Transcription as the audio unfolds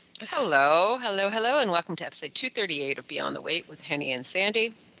Hello, hello, hello, and welcome to episode 238 of Beyond the Wait with Henny and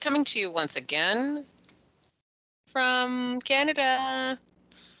Sandy. Coming to you once again from Canada.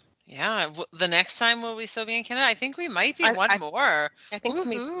 Yeah, the next time will we still be in Canada? I think we might be I, one I, more. I think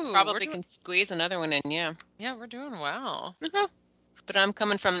we Woohoo! We're probably doing can squeeze another one in, yeah. yeah, we're doing well. Mhm. But I'm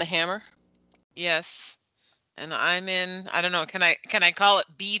coming from the hammer. Yes. And I'm in, I don't know, can I call it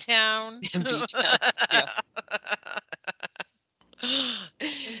B Town? B-Town. Yeah.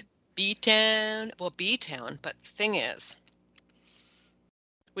 B-Town. Well, B-Town, but the thing is,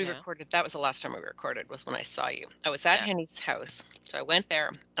 Yeah, that was the last time we recorded, was when I saw you. I was at yeah, Henny's house. So I went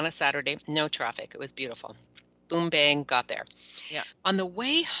there on a Saturday, no traffic. It was beautiful. Boom, bang, got there. yeah. On the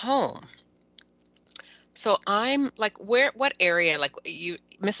way home, so I'm like, what area? Like you,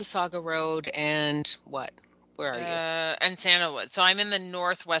 Mississauga Road and what? Where are you? And Sandalwood. So I'm in the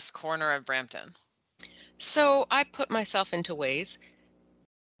northwest corner of Brampton. So I put myself into Waze,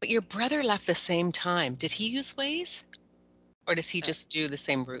 but your brother left the same time. Did he use Waze? Or does he Uh, just do the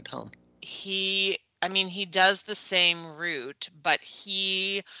same route home? he does the same route, but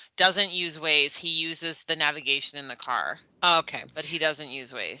he doesn't use Waze. He uses the navigation in the car, Okay. but he doesn't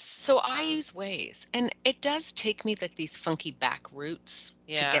use Waze. So I use Waze, and it does take me like these funky back routes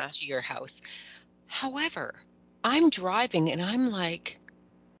to get Yeah. to your house. However, I'm driving and I'm like,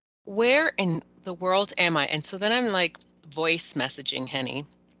 where in the world am I? And so then I'm like voice messaging Henny.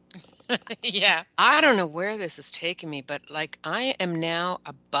 Yeah. I don't know where this is taking me, but like I am now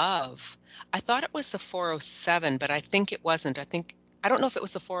above. I thought it was the 407, but I think it wasn't. I don't know if it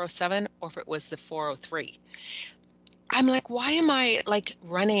was the 407 or if it was the 403. I'm like, why am I like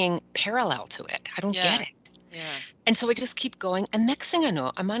running parallel to it? I don't get Yeah. it. Yeah. And so I just keep going. And next thing I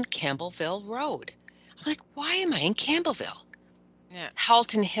know, I'm on Campbellville Road. I'm like, why am I in Campbellville? Yeah.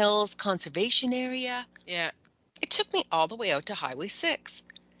 Halton Hills Conservation Area. Yeah. It took me all the way out to Highway 6.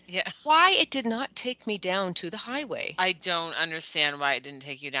 Yeah. Why it did not take me down to the highway? I don't understand why it didn't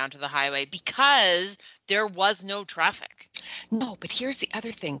take you down to the highway because there was no traffic. No, but here's the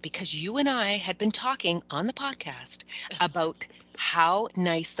other thing, because you and I had been talking on the podcast about how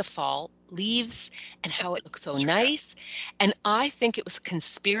nice the fall leaves and how it looks so True. nice. And I think it was a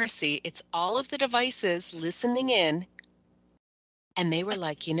conspiracy. It's all of the devices listening in, and they were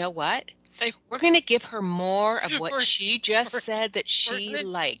like, you know what? Like We're going to give her more of what we're she just we're said that we're she gonna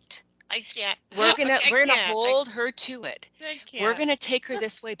liked. I can't. We're gonna I we're gonna can't. hold her to it. I We're can't. gonna take her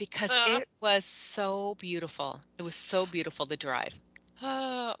this way because Uh, it was so beautiful. It was so beautiful to drive.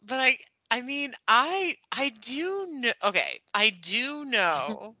 but I mean I do know okay, I do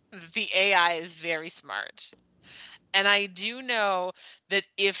know that the AI is very smart. And I do know that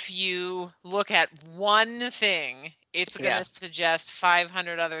if you look at one thing, it's going to Yes. suggest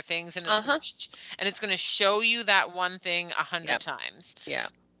 500 other things, and Uh-huh. it's going to show you that one thing 100 Yep. times. Yeah.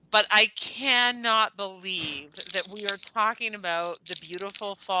 But I cannot believe that we are talking about the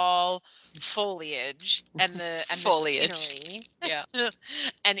beautiful fall foliage and the Foliage. scenery, Yeah.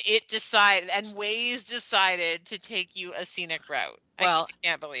 and Waze decided to take you a scenic route. Well, I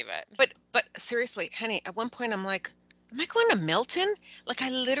can't believe it. but seriously, honey, at one point I'm like, am I going to Milton? Like I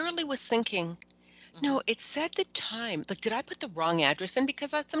literally was thinking, no, Mhm. it said the time. Like, did I put the wrong address in?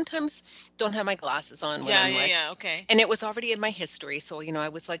 Because I sometimes don't have my glasses on when Yeah, I'm yeah, like, yeah. Okay. and it was already in my history. So, I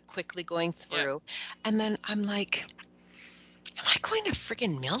was like quickly going Yeah. through. And then I'm like, am I going to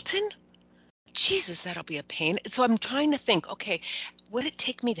friggin' Milton? Jesus, that'll be a pain. So I'm trying to think, okay, would it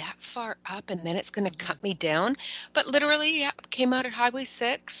take me that far up and then it's going to Mhm. cut me down? But literally, yeah, came out at Highway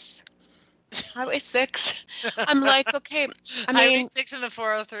 6. Highway 6. I'm like, okay, I Highway mean, 6 and the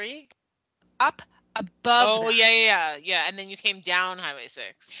 403? up above Oh, that. yeah, yeah, yeah. Yeah, and then you came down Highway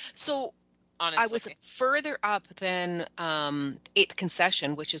 6, So I was honestly. further up than 8th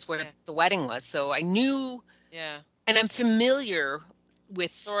Concession, which is where Yeah, the wedding was. So I knew, yeah. and I'm familiar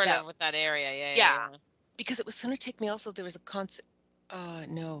with Sort that. of with that area. Yeah, Yeah, yeah, yeah. because it was going to take me also, there was a concert.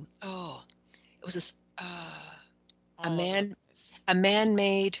 No. Oh, it was a All over the man, place. a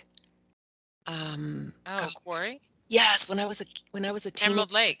man-made, Oh, God, Quarry? yes, when I was a teenager.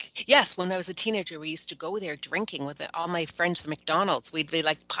 Emerald Lake. Yes, when I was a teenager, we used to go there drinking with all my friends from McDonald's. We'd be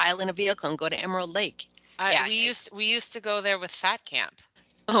like pile in a vehicle and go to Emerald Lake. Yeah, yeah, yeah. We used to go there with Fat Camp.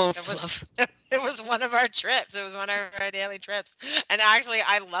 Oh, It was love. it was one of our trips. It was one of our daily trips. And actually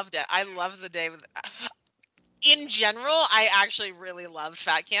I loved it. I loved the day with in general, I actually really love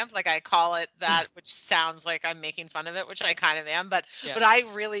Fat Camp. Like I call it that, which sounds like I'm making fun of it, which I kind of am, Yeah. but I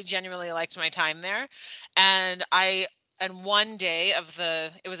really genuinely liked my time there. And I and one day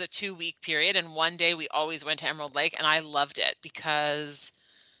it was a 2-week period, and one day we always went to Emerald Lake, and I loved it because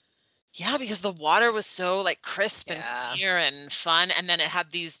Yeah, because the water was so like crisp and Yeah. clear and fun, and then it had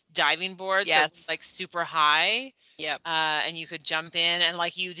these diving boards that were like Yes. super high, Yep. and you could jump in, and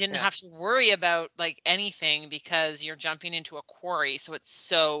like you didn't Yep. have to worry about like anything because you're jumping into a quarry, so it's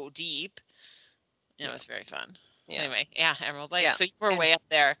so deep. Yeah, it Yeah. was very fun. Yeah. Anyway, yeah, Emerald Lake. Yeah. So you were And way up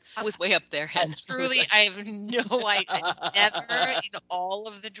there. I was way up there, and I was Truly, like, I have no idea. Never in all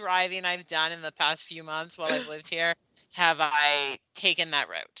of the driving I've done in the past few months while I've lived here have I taken that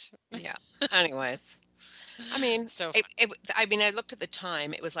route. yeah. Anyways, I mean, So it, fun. it, I mean, I looked at the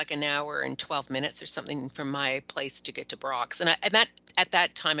time. It was like an hour and 12 minutes or something from my place to get to Brock's, and that at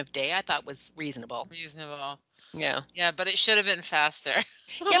that time of day, I thought was reasonable. Reasonable. Yeah. Yeah, but it should have been faster.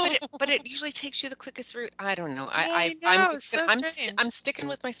 Yeah, but it usually takes you the quickest route. I don't know. I know, Gonna, so I'm strange. sticking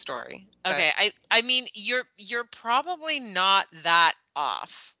with my story. But Okay, I mean, you're probably not that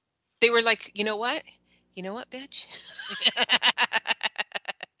off. they were like, you know what? You know what, bitch?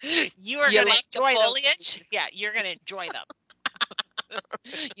 You are You gonna like the enjoy those foliage? places. Yeah, you're gonna enjoy them.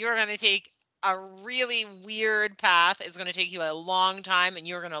 You're gonna take a really weird path. It's gonna take you a long time, and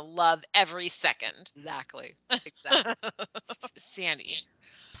you're gonna love every second. Exactly. Exactly. Sandy,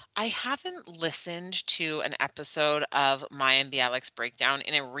 I haven't listened to an episode of Mayim Bialik's breakdown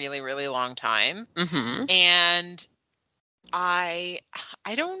in a really, really long time. Mm-hmm. And I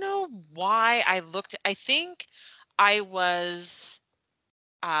I don't know why I think I was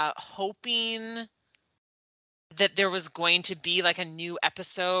hoping that there was going to be like a new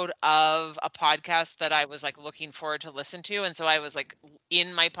episode of a podcast that I was like looking forward to listen to. And so I was like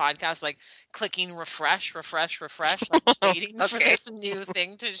in my podcast, like clicking refresh, refresh, refresh, like waiting for Okay. this new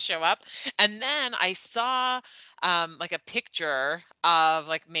thing to show up. And then I saw like a picture of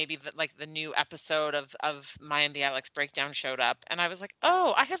like maybe like the new episode of My and the Alex breakdown showed up. And I was like,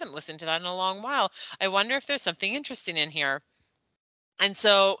 oh, I haven't listened to that in a long while. I wonder if there's something interesting in here. And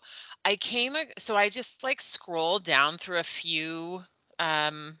so so I just like scrolled down through a few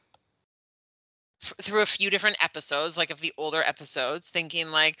um through a few different episodes, like of the older episodes,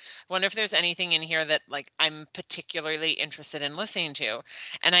 thinking like, wonder if there's anything in here that like I'm particularly interested in listening to.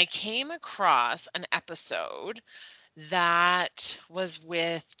 And I came across an episode that was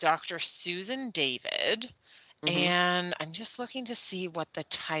with Dr. Susan David. Mm-hmm. And I'm just looking to see what the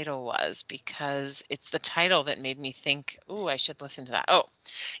title was because it's the title that made me think, oh, I should listen to that. Oh,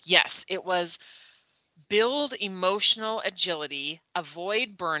 yes, it was Build Emotional Agility, Avoid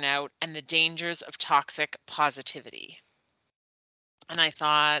Burnout, and the Dangers of Toxic Positivity. And I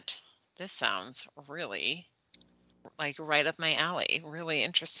thought, this sounds really like right up my alley, really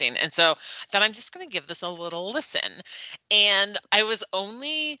interesting. And so I thought I'm just going to give this a little listen. And I was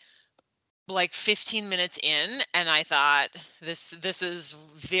only like 15 minutes in and I thought this is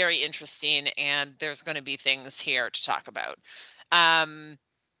very interesting and there's going to be things here to talk about. Um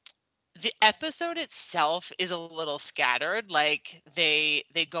the episode itself is a little scattered, like they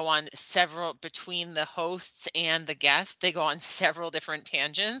go on several between the hosts and the guests, they go on several different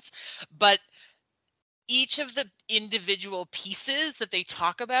tangents, but each of the individual pieces that they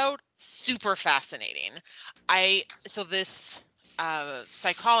talk about, super fascinating. I so this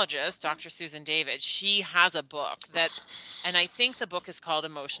psychologist, Dr. Susan David, she has a book that, and I think the book is called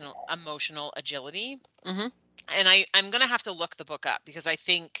Emotional Agility. Mm-hmm. And I'm going to have to look the book up because I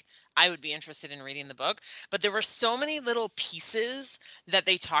think I would be interested in reading the book. But there were so many little pieces that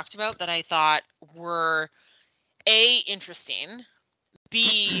they talked about that I thought were A, interesting,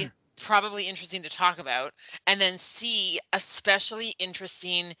 B, probably interesting to talk about, and then C, especially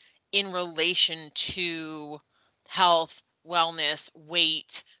interesting in relation to health, wellness,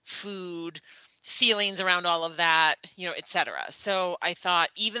 weight, food, feelings around all of that, etc. So I thought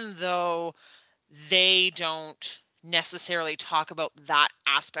even though they don't necessarily talk about that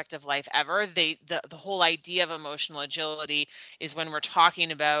aspect of life ever, the whole idea of emotional agility is when we're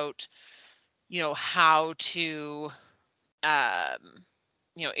talking about, how to um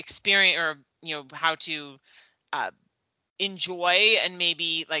experience, or how to uh, enjoy and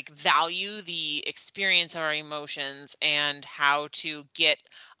maybe like value the experience of our emotions, and how to get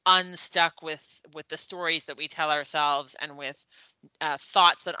unstuck with the stories that we tell ourselves, and with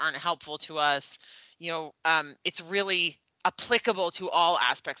thoughts that aren't helpful to us. It's really applicable to all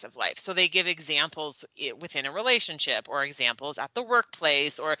aspects of life. So they give examples within a relationship, or examples at the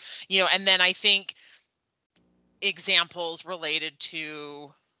workplace, or and then I think examples related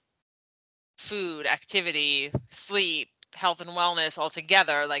to food, activity, sleep, health and wellness all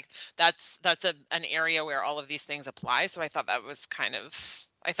together. Like that's an area where all of these things apply. So I thought that was kind of,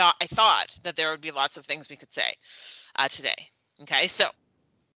 I thought that there would be lots of things we could say today. Okay, so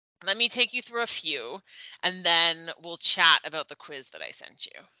Let me take you through a few, and then we'll chat about the quiz that I sent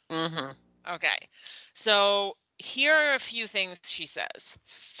you. Mm-hmm. Okay. So here are a few things she says.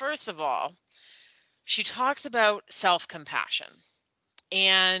 First of all, she talks about self-compassion.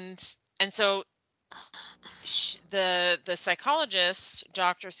 And so the psychologist,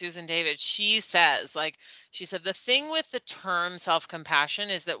 Dr. Susan David, she says, like, she said the thing with the term self-compassion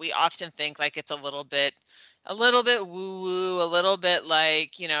is that we often think like it's a little bit woo woo, a little bit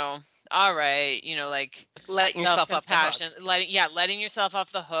like, all right, like Letting yourself off the hook. self-compassion, letting yourself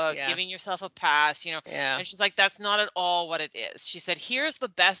off the hook, Yeah. giving yourself a pass. Yeah. And she's like, that's not at all what it is. She said, here's the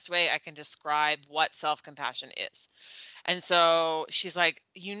best way I can describe what self-compassion is. And so she's like,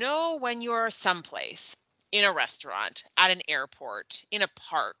 when you're someplace, in a restaurant, at an airport, in a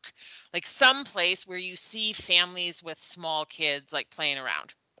park, like some place where you see families with small kids like playing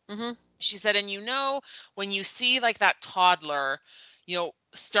around. Mm-hmm. She said, and when you see like that toddler,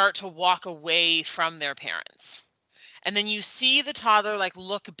 start to walk away from their parents. And then you see the toddler like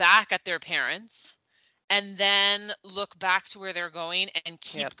look back at their parents and then look back to where they're going and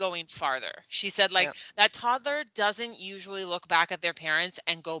Yep. keep going farther. She said, like, Yep. that toddler doesn't usually look back at their parents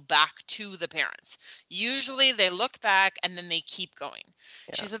and go back to the parents. Usually they look back and then they keep going.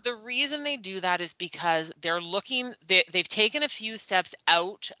 She Yeah. said the reason they do that is because they've taken a few steps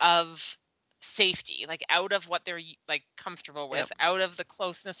out of safety, like out of what they're like comfortable Yep. with, out of the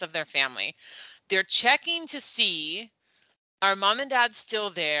closeness of their family. They're checking to see, are mom and dad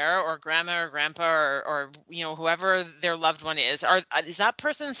still there, or grandma or grandpa, or whoever their loved one is that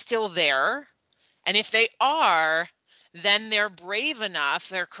person still there? And if they are, then they're brave enough,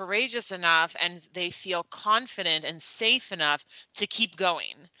 they're courageous enough, and they feel confident and safe enough to keep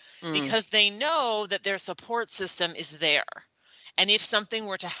going Mm. because they know that their support system is there. And if something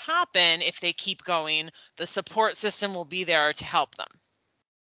were to happen, if they keep going, the support system will be there to help them.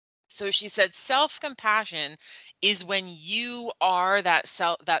 So she said self-compassion is when you are that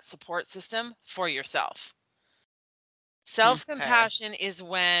support system for yourself. Okay. Self-compassion is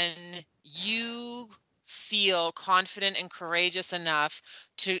when you feel confident and courageous enough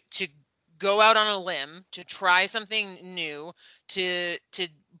to go out on a limb, to try something new, to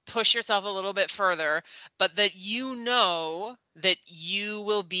push yourself a little bit further, but that you know that you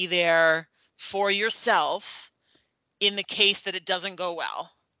will be there for yourself in the case that it doesn't go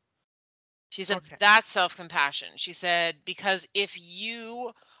well. She said Okay. that's self-compassion. She said, because if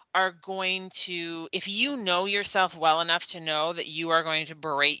you know yourself well enough to know that you are going to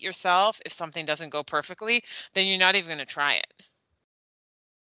berate yourself if something doesn't go perfectly, then you're not even going to try it.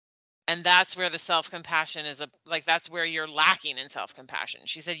 And that's where the self-compassion that's where you're lacking in self-compassion.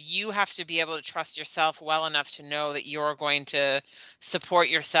 She said you have to be able to trust yourself well enough to know that you're going to support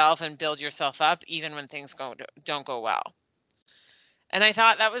yourself and build yourself up even when things don't go well. And I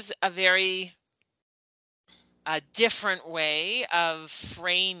thought that was a different way of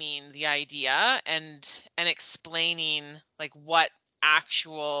framing the idea and explaining like what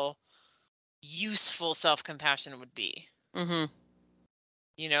actual useful self-compassion would be. Mm-hmm.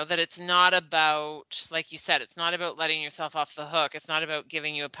 That it's not about, like you said, it's not about letting yourself off the hook. It's not about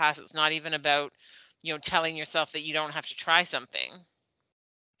giving you a pass. It's not even about, telling yourself that you don't have to try something.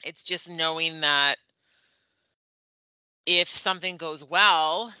 It's just knowing that if something goes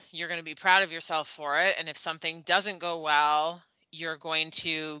well, you're going to be proud of yourself for it. And if something doesn't go well, you're going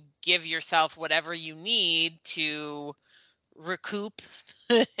to give yourself whatever you need to recoup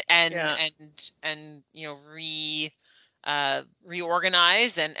and Yeah.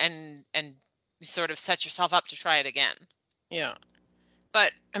 reorganize and sort of set yourself up to try it again. Yeah.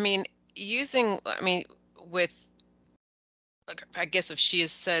 But I mean, with, like, I guess if she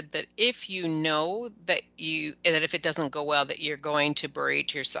has said that if you know that if it doesn't go well, that you're going to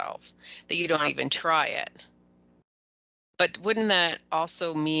berate yourself, that you don't even try it. But wouldn't that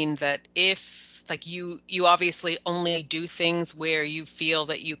also mean that if, like, you obviously only do things where you feel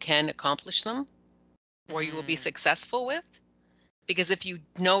that you can accomplish them, or you will be Mm, successful with? Because if you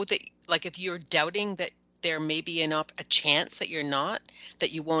know that, like, if you're doubting that there may be a chance that you're not,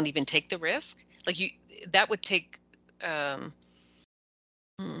 that you won't even take the risk, like, that would take um,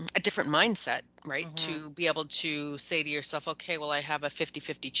 a different mindset, right? mhm, To be able to say to yourself, okay, well, I have a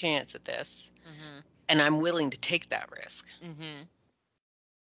 50-50 chance at this, mhm, and I'm willing to take that risk. mhm,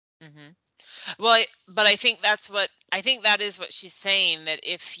 mhm. Well, but I think that is what she's saying, that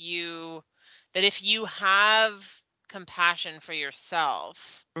if you have compassion for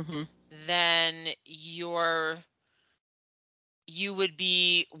yourself, Hmm. then you would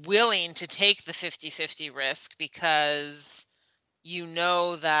be willing to take the 50-50 risk because you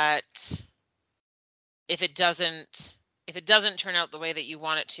know that if it doesn't if it doesn't turn out the way that you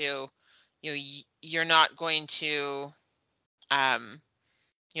want it to, you're not going to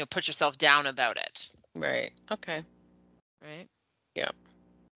put yourself down about it. Right. Okay. Right. Yeah.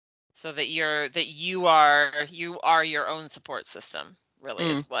 So that you are your own support system, really,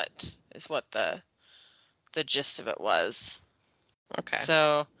 Mm. is what the gist of it was. Okay.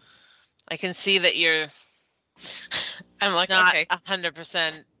 So I can see that you're I'm like, not okay.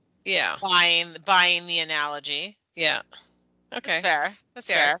 100% Yeah. buying the analogy. Yeah. That's Okay. fair. That's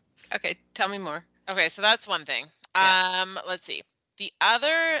Fair. fair. Okay. Tell me more. Okay, so that's one thing. Yeah. Let's see. The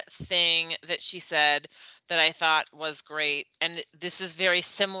other thing that she said that I thought was great, and this is very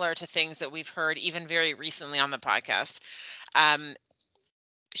similar to things that we've heard even very recently on the podcast.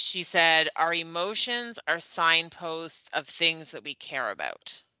 She said, our emotions are signposts of things that we care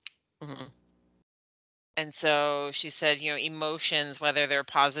about. Mm-hmm. And so she said, emotions, whether they're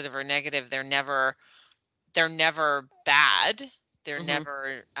positive or negative, they're never bad. They're Mm-hmm.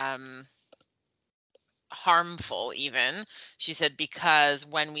 never harmful even. She said, because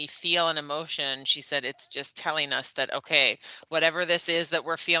when we feel an emotion, she said, it's just telling us that, okay, whatever this is that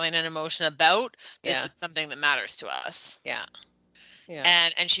we're feeling an emotion about, this Yeah. is something that matters to us. Yeah.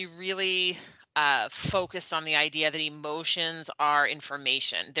 Yeah. And she really focused on the idea that emotions are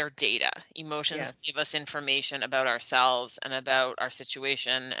information. They're data. Emotions Yes. give us information about ourselves and about our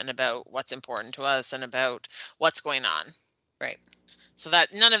situation and about what's important to us and about what's going on. Right. So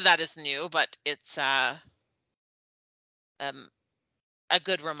that none of that is new, but it's a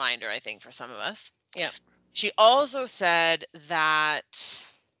good reminder, I think, for some of us. Yeah. She also said that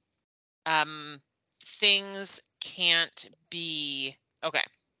things can't be okay.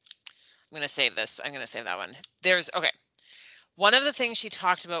 I'm going to save this. I'm going to save that one. One of the things she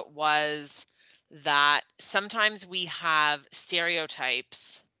talked about was that sometimes we have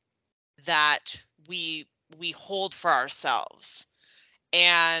stereotypes that we hold for ourselves.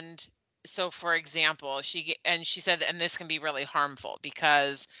 And so, for example, she said, and this can be really harmful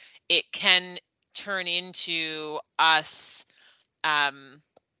because it can turn into us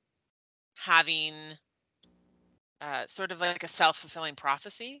having sort of like a self-fulfilling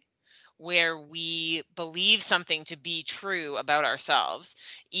prophecy where we believe something to be true about ourselves,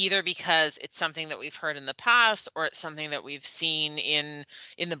 either because it's something that we've heard in the past or it's something that we've seen in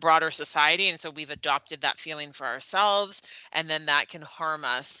the broader society, and so we've adopted that feeling for ourselves, and then that can harm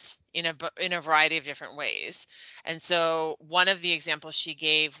us in a variety of different ways. And so one of the examples she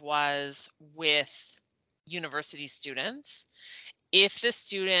gave was with university students. If the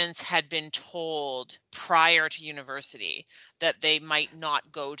students had been told prior to university that they might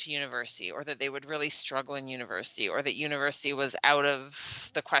not go to university or that they would really struggle in university or that university was out of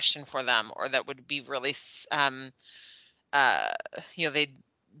the question for them or that would be really uh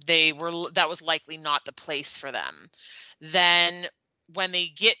they were that was likely not the place for them, then when they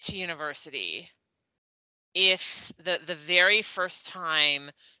get to university, if the very first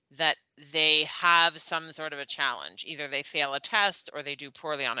time that they have some sort of a challenge, either they fail a test or they do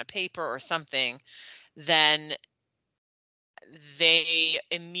poorly on a paper or something, then they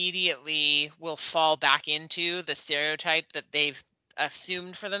immediately will fall back into the stereotype that they've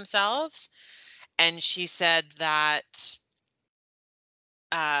assumed for themselves. And she said that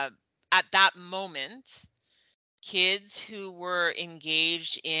uh, at that moment, kids who were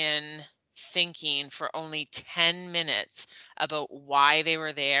engaged in thinking for only 10 minutes about why they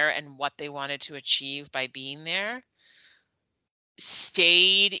were there and what they wanted to achieve by being there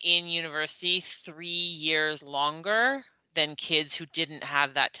stayed in university 3 years longer than kids who didn't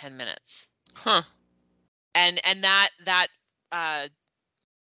have that 10 minutes. Huh. And uh that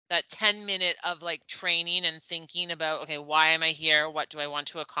 10-minute of like training and thinking about, okay, why am I here, what do I want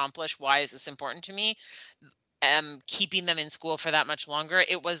to accomplish, why is this important to me, keeping them in school for that much longer,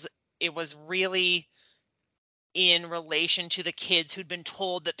 it was really in relation to the kids who'd been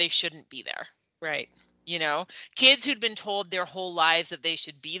told that they shouldn't be there. Right. Kids who'd been told their whole lives that they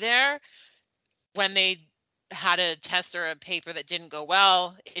should be there, when they had a test or a paper that didn't go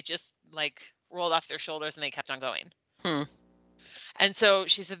well, it just like rolled off their shoulders and they kept on going. Hmm. And so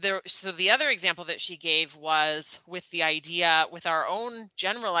she said so the other example that she gave was with our own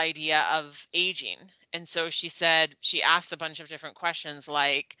general idea of aging. And so she said, she asked a bunch of different questions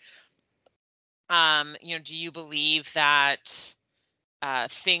like, do you believe that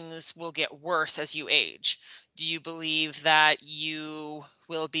things will get worse as you age? Do you believe that you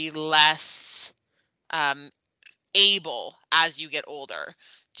will be less able as you get older?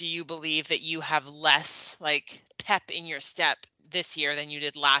 Do you believe that you have less like pep in your step this year than you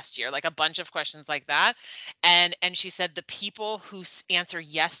did last year? Like a bunch of questions like that. And she said the people who answer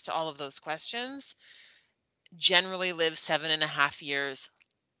yes to all of those questions generally live 7.5 years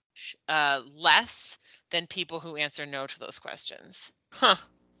less than people who answer no to those questions. Huh.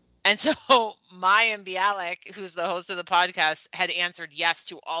 And so Mayim Bialik, who's the host of the podcast, had answered yes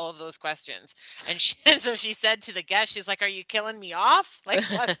to all of those questions. And, and so she said to the guest, she's like, "Are you killing me off? Like,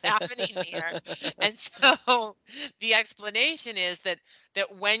 what's happening here?" And so the explanation is that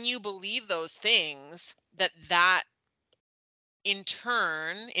when you believe those things, that in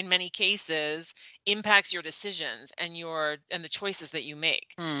turn, in many cases, impacts your decisions and the choices that you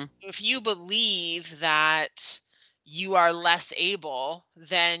make. Hmm. So if you believe that you are less able,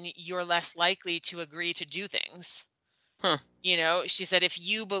 then you're less likely to agree to do things. Huh. She said, if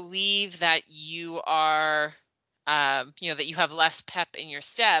you believe that you are, that you have less pep in your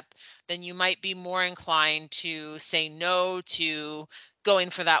step, then you might be more inclined to say no to going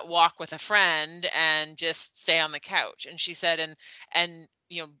for that walk with a friend and just stay on the couch. And she said, and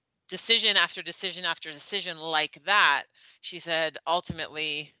decision after decision after decision like that, she said,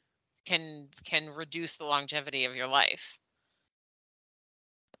 ultimately can reduce the longevity of your life.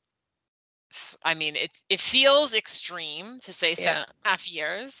 I mean, it feels extreme to say Yeah. 7.5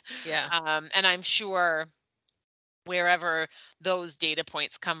 years. Yeah. And I'm sure wherever those data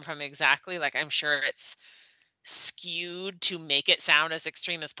points come from exactly, like I'm sure it's skewed to make it sound as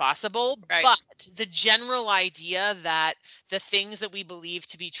extreme as possible. Right. But the general idea that the things that we believe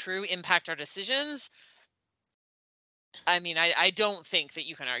to be true impact our decisions, I mean, I don't think that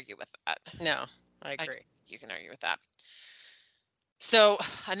you can argue with that. No, I I don't agree. think you can argue with that. So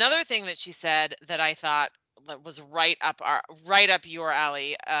another thing that she said that I thought that was right up your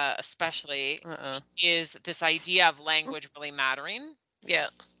alley, especially, Uh-uh. is this idea of language really mattering. Yeah.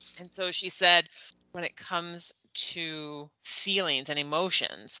 And so she said, when it comes to feelings and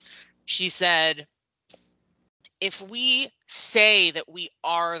emotions, she said, if we say that we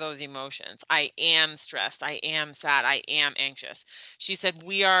are those emotions, I am stressed, I am sad, I am anxious, she said,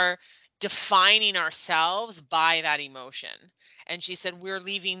 we are defining ourselves by that emotion. And she said, we're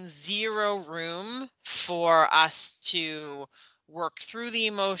leaving zero room for us to work through the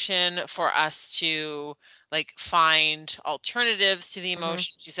emotion, for us to like find alternatives to the Hmm.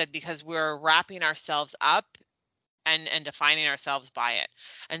 emotion. She said, because we're wrapping ourselves up and defining ourselves by it.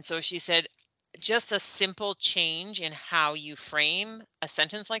 And so she said, just a simple change in how you frame a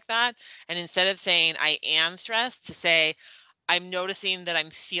sentence like that. And instead of saying, I am stressed, to say, I'm noticing that I'm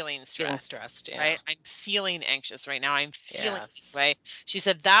feeling Feeling stress, stressed. Yeah. right? I'm feeling anxious right now. I'm feeling this Yes. way. She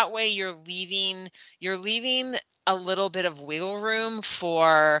said that way you're leaving a little bit of wiggle room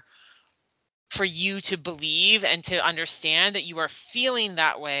for you to believe and to understand that you are feeling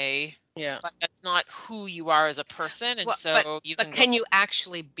that way, Yeah. but that's not who you are as a person. And Well, but so you but can go, can you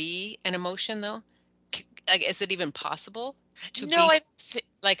actually be an emotion though? Like, is it even possible to be no,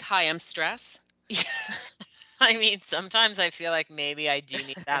 like, "Hi, I'm stressed"? I mean, sometimes I feel like maybe I do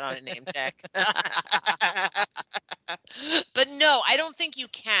need that on a name tag. But no, I don't think you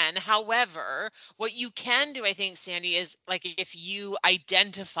can. However, what you can do, I think, Sandy, is like if you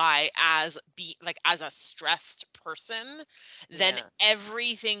identify as a stressed person, then Yeah.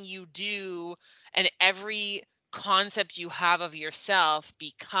 everything you do and every concept you have of yourself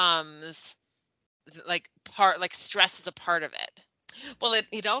becomes like stress is a part of it. Well,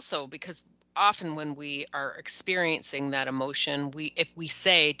 it also, because often when we are experiencing that emotion, if we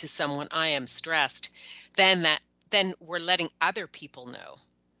say to someone, "I am stressed," then we're letting other people know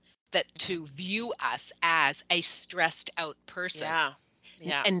that Mhm. to view us as a stressed out person, Yeah.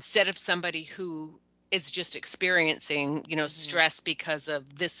 Yeah. instead of somebody who is just experiencing, Mhm. stress because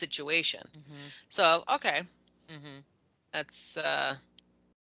of this situation. Mhm. So, okay, Mhm. that's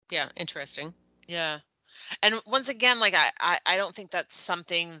yeah, interesting. Yeah. And once again, like I don't think that's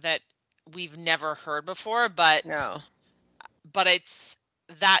something that we've never heard before, No. but it's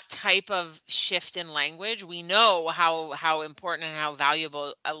that type of shift in language. We know how important and how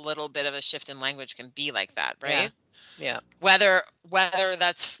valuable a little bit of a shift in language can be like that, Yeah. right? Yeah. Whether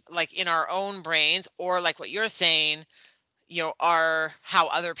that's like in our own brains or like what you're saying, are how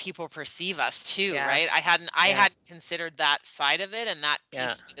other people perceive us too, right? I Yes. hadn't I Yeah. hadn't considered that side of it, and that Yeah.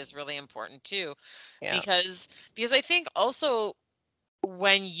 piece of it is really important too. Yeah. Because I think also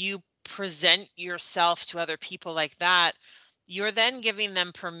when you present yourself to other people like that, you're then giving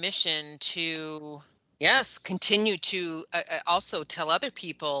them permission to, Yes, continue to also tell other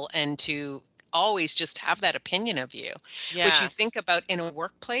people and to always just have that opinion of you, which you yeah, think about in a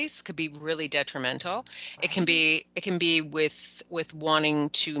workplace could be really detrimental. It can right? be with wanting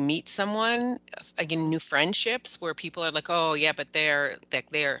to meet someone, again, new friendships where people are like, "Oh, yeah, but they're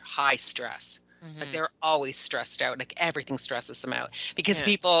high stress." Like Hmm. they're always stressed out, like everything stresses them out because Yeah.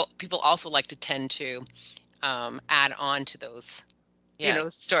 people also like to tend to add on to those,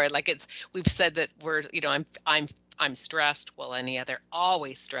 Yes. story. Like we've said that I'm stressed. Well, they're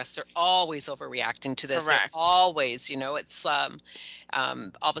always stressed. They're always overreacting to this. They're Correct. always, it's all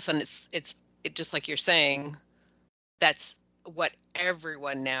of a sudden it just like you're saying, that's what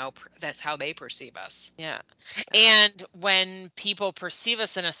everyone now, that's how they perceive us. Yeah. Uh, And when people perceive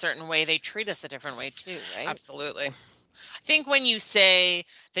us in a certain way, they treat us a different way too, right? Absolutely. I think when you say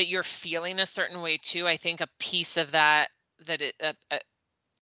that you're feeling a certain way too, I think a piece of that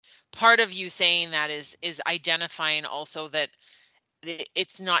part of you saying that is identifying also that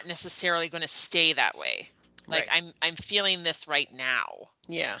it's not necessarily going to stay that way. Like Right. I'm feeling this right now,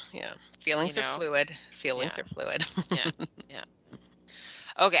 Yeah. Yeah. you Feelings are know? fluid. Feelings Yeah. are fluid. Yeah. Yeah.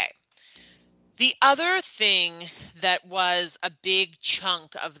 Okay. The other thing that was a big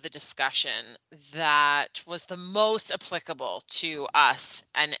chunk of the discussion that was the most applicable to us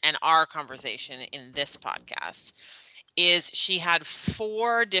and our conversation in this podcast is she had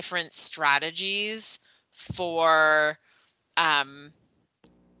 4 different strategies for um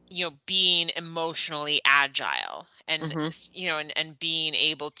being emotionally agile and Hmm. and being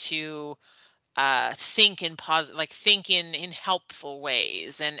able to think in positive, like think in helpful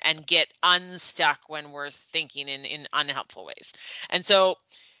ways and get unstuck when we're thinking in unhelpful ways. And so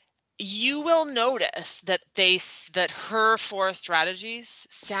you will notice that that her 4 strategies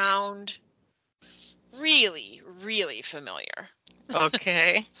sound really, really familiar.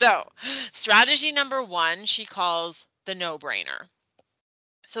 Okay. So strategy number 1 she calls the no-brainer.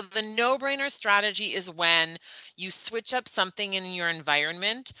 So the no-brainer strategy is when you switch up something in your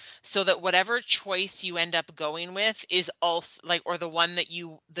environment so that whatever choice you end up going with is also like, or the one that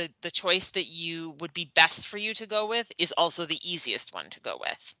the choice that you would be best for you to go with is also the easiest one to go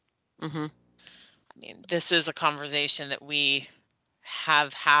with. Hmm. I mean, this is a conversation that we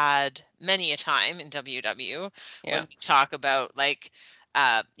have had many a time in WW when Yeah. we talk about like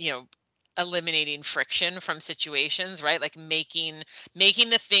uh you know eliminating friction from situations, right? Like making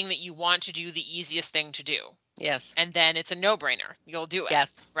the thing that you want to do the easiest thing to do, Yes. and then it's a no-brainer, you'll do it,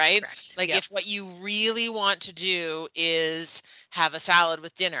 Yes. right? Correct. Like Yep. if what you really want to do is have a salad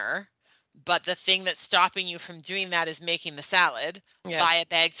with dinner, but the thing that's stopping you from doing that is making the salad, Yep. buy a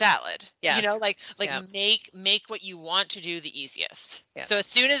bag salad. Yes. Like Yep. make what you want to do the easiest. So as Yes.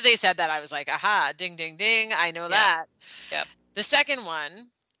 soon as they said that, I was like, aha, ding ding ding, I know Yep. that. Yep. The second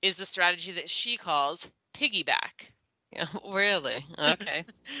one is the strategy that she calls piggyback. Yeah. Really? Okay.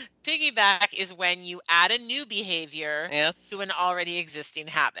 Piggyback is when you add a new behavior Yes. to an already existing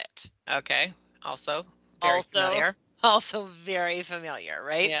habit. Okay. Also very Also, familiar. also very familiar,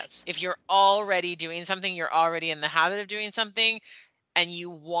 right? Yes. If you're already doing something, you're already in the habit of doing something, and you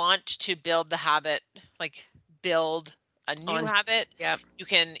want to build the habit, like build a new On. habit, Yep. you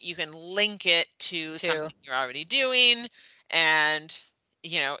can link it to Two. something you're already doing, and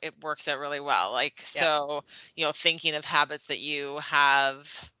it works out really well. Like, Yep. so thinking of habits that you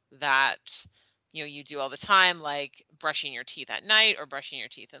have that you do all the time, like brushing your teeth at night or brushing your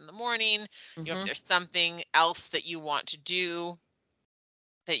teeth in the morning. If Hmm. there's something else that you want to do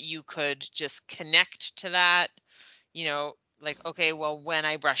that you could just connect to that, you know, like, okay, well, when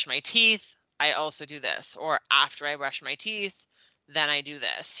I brush my teeth, I also do this, or after I brush my teeth, then I do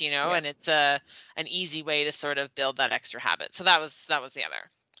this, Yep. and it's an easy way to sort of build that extra habit. So that was the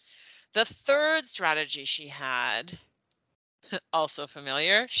other. The third strategy she had, also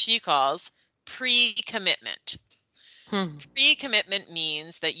familiar, she calls pre-commitment. Hmm. Pre-commitment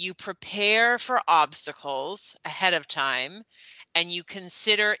means that you prepare for obstacles ahead of time and you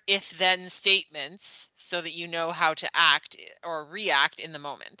consider if-then statements so that you know how to act or react in the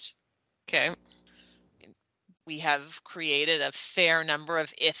moment. Okay. We have created a fair number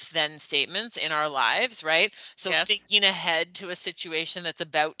of if-then statements in our lives, right? So Yes. thinking ahead to a situation that's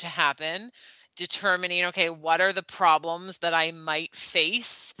about to happen, determining, okay, what are the problems that I might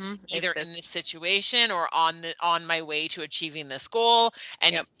face If either in this. this situation or on my way to achieving this goal,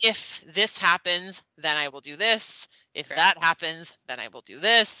 and Yep. if this happens, then I will do this. If Correct. that happens, then I will do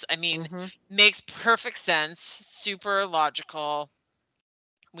this. I mean, Hmm. makes perfect sense, super logical.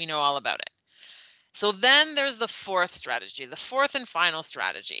 We know all about it. So then there's the fourth strategy, the fourth and final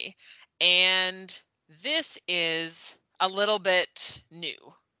strategy. And this is a little bit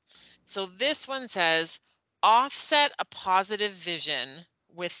new. So this one says offset a positive vision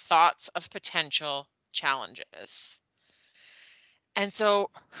with thoughts of potential challenges. And so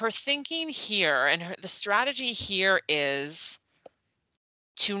her thinking here and the strategy here is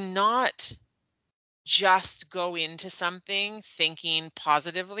to not just go into something thinking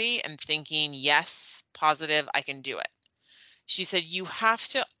positively and thinking, yes, positive, I can do it. She said, you have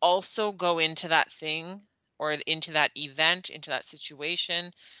to also go into that thing or into that event, into that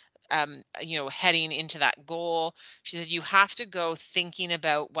situation, heading into that goal. She said, you have to go thinking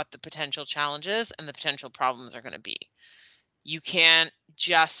about what the potential challenges and the potential problems are going to be. You can't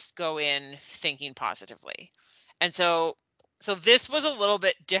just go in thinking positively. And so this was a little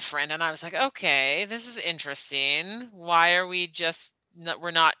bit different, and I was like, okay, this is interesting. Why are we just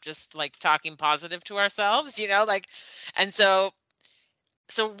we're not just like talking positive to ourselves, like, and so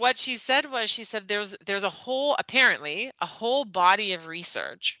what she said was, she said there's apparently a whole body of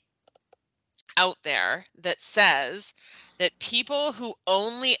research out there that says that people who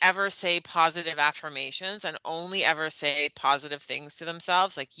only ever say positive affirmations and only ever say positive things to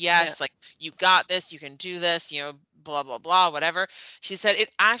themselves, like, Yeah. yes, like, you got this, you can do this, blah, blah, blah, whatever. She said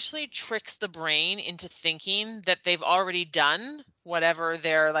it actually tricks the brain into thinking that they've already done whatever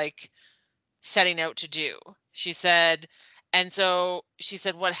they're like setting out to do. She said, and so she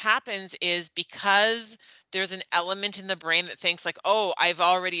said, what happens is, because there's an element in the brain that thinks like, oh, I've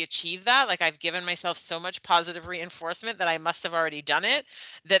already achieved that. Like, I've given myself so much positive reinforcement that I must have already done it,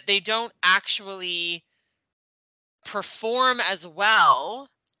 that they don't actually perform as well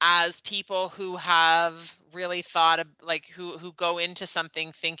as people who have really thought of, like, who go into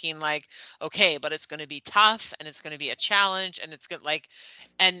something thinking like, okay, but it's going to be tough and it's going to be a challenge and it's good, like,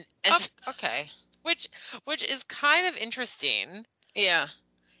 and Oh, okay. which which is kind of interesting. Yeah,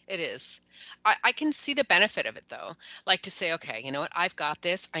 it is. I can see the benefit of it though. Like to say, okay, you know what? I've got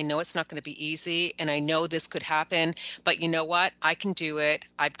this. I know it's not going to be easy, and I know this could happen, but you know what? I can do it.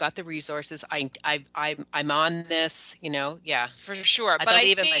 I've got the resources. I'm on this, Yeah. For sure. I But I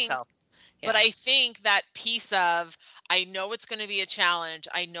believe in think myself. but Yeah. I think that piece of, I know it's going to be a challenge.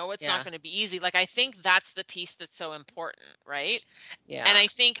 I know it's not Yeah. going to be easy. Like, I think that's the piece that's so important, right? And Yeah. I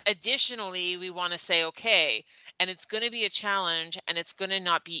think additionally, we want to say, okay, and it's going to be a challenge and it's going to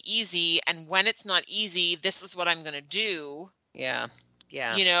not be easy. And when it's not easy, this is what I'm going to do. Yeah.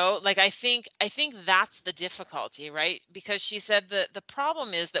 Yeah. Like, I think that's the difficulty, right? Because she said the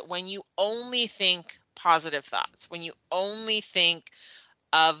problem is that when you only think positive thoughts, when you only think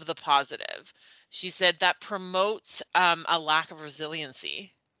of the positive, she said that promotes a lack of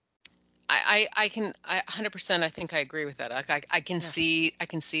resiliency. I can 100% I think I agree with that. Like Yeah. I can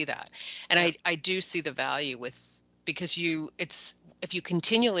see that. And Yeah. I do see the value with because it's if you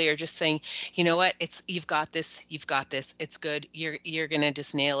continually are just saying, you know what, you've got this, it's good, you're gonna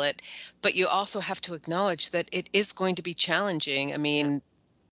just nail it. But you also have to acknowledge that it is going to be challenging. I Yeah. mean,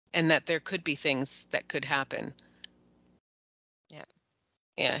 and that there could be things that could happen. Yeah.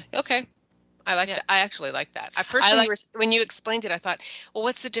 Yeah. Okay. I like Yeah. that. I actually like that. At first, I like when you explained it, I thought, well,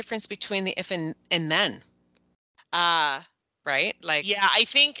 what's the difference between the if and then, uh right? Like, yeah, I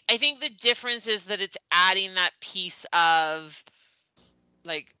think the difference is that it's adding that piece of,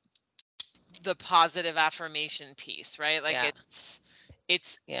 like, the positive affirmation piece, right? Like, yeah,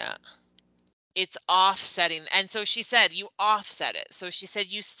 it's yeah, it's offsetting. And so she said you offset it. So she said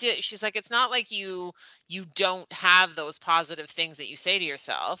she's like, it's not like you don't have those positive things that you say to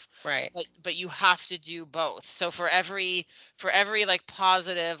yourself, right. but you have to do both. So for every like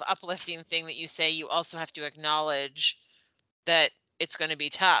positive uplifting thing that you say, you also have to acknowledge that it's going to be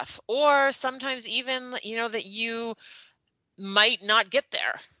tough, or sometimes even that you might not get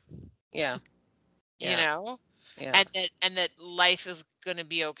there, Yeah, you yeah, know yeah, and that life is going to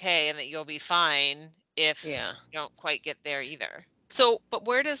be okay and that you'll be fine if yeah. you don't quite get there either. So, but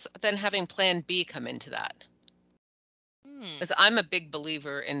where does then having plan B come into that? Hmm. Because I'm a big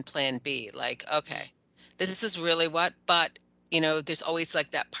believer in plan B. Like, Mm. okay, this is really what, but there's always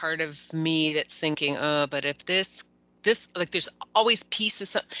like that part of me that's thinking, oh, but if like there's always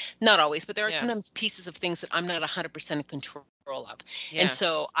pieces of, not always, but there are Yeah. sometimes pieces of things that I'm not 100% in control of. And Yeah.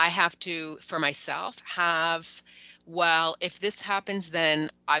 so I have to, for myself, have, well, if this happens, then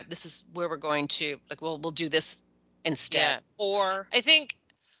this is where we're going to, like, we'll do this instead. Yeah. Or, I think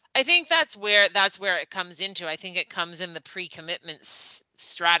that's where it comes into. I think it comes in the pre-commitment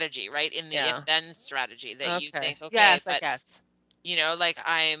strategy, right? In the yeah, if-then strategy, that you okay. think, okay, Yes, I but guess. like,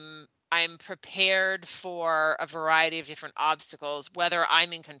 I'm prepared for a variety of different obstacles, whether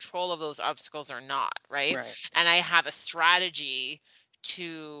I'm in control of those obstacles or not, right? Right. And I have a strategy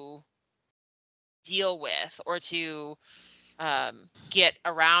to deal with, or to get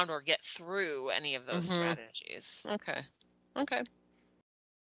around or get through any of those Mm-hmm. strategies. Okay. Okay.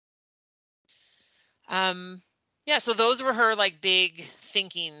 Um, yeah, so those were her like big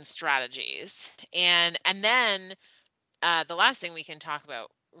thinking strategies. And then the last thing we can talk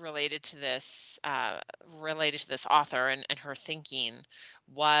about related to this author and her thinking,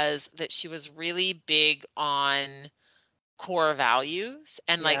 was that she was really big on core values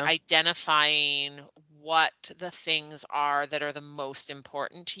and like Yeah. identifying what the things are that are the most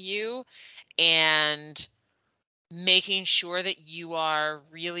important to you, and making sure that you are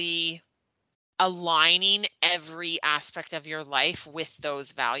really aligning every aspect of your life with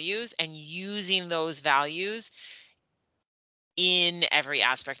those values and using those values in every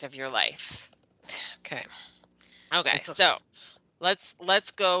aspect of your life. Okay. Okay, so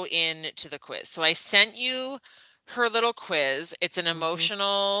let's go into the quiz. So I sent you her little quiz. It's an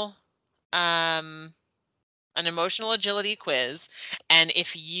emotional agility quiz. And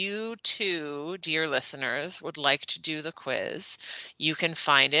if you too, dear listeners, would like to do the quiz, you can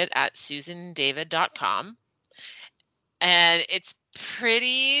find it at susandavid.com. And it's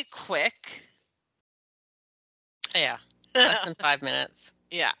pretty quick. Yeah. Less than 5 minutes.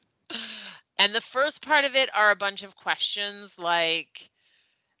 Yeah. And the first part of it are a bunch of questions like,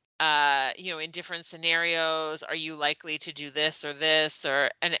 in different scenarios, are you likely to do this or this, or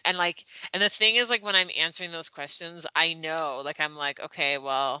and the thing is, like, when I'm answering those questions, I know, like, I'm like, okay,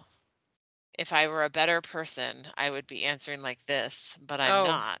 well, if I were a better person, I would be answering like this, but I'm Oh,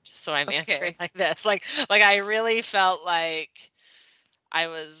 not. So I'm answering okay. like this. Like I really felt like I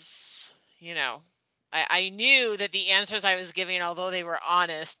was, I knew that the answers I was giving, although they were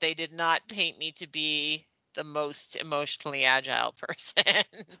honest, they did not paint me to be the most emotionally agile person.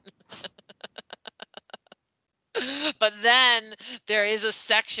 But then there is a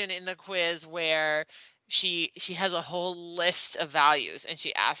section in the quiz where she has a whole list of values and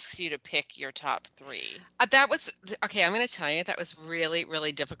she asks you to pick your top 3. That was okay, I'm gonna tell you, that was really,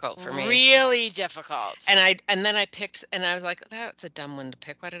 really difficult for me. Really difficult. And then I picked and I was like, "That's a dumb one to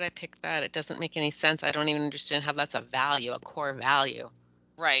pick. Why did I pick that? It doesn't make any sense. I don't even understand how that's a value, a core value."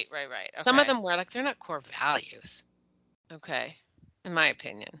 Right, right, right. Some of Okay. them were like, they're not core values, Okay. in my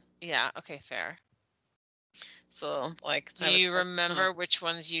opinion. Yeah, okay, fair. So, like, Do I was you like, "Oh." remember which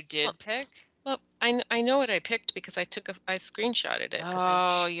ones you Well did pick? well, I know what I picked because I screenshotted it because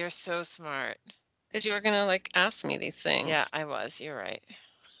Oh, you're so smart. you were gonna, like, ask me these Yeah, things. I was. You're right.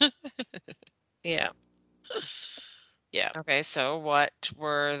 Yeah, yeah. Okay, so what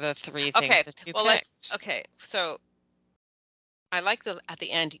were the 3 things Okay, that you well, picked? so I like the at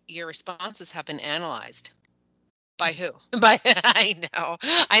the end, your responses have been analyzed. By who? But I know,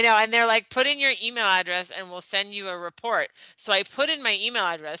 and they're like, "Put in your email address and we'll send you a report." So I put in my email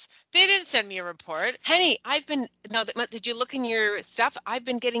address. They didn't send me a report. Henny, I've been no, did you look in your stuff? I've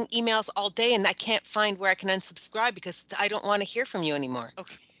been getting emails all day and I can't find where I can unsubscribe because I don't want to hear from you anymore.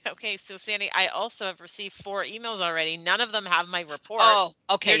 Okay, okay, so Sandy, I also have received 4 emails already. None of them have my report. Oh,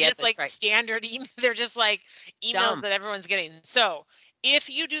 okay, They're yes, just that's like right. standard email. They're just like emails Dumb. that everyone's getting. So if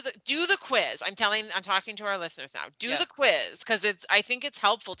you do the quiz, I'm talking to our listeners now. Do Yeah. the quiz because I think it's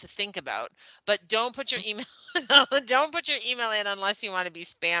helpful to think about, but don't put your email don't put your email in unless you want to be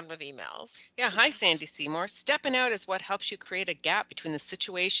spammed with emails. Yeah, hi Sandy Seymour. Stepping out is what helps you create a gap between the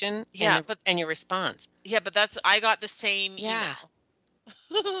situation Yeah, but and your response. that's I got the same Yeah.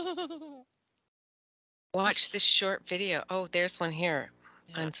 email. Watch this short video. Oh, there's one here.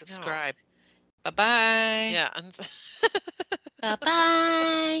 Yeah, no. Unsubscribe. Bye-bye. Yeah,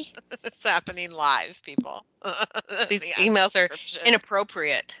 Bye-bye. it's happening live, people. These The emails are unsubscriptions.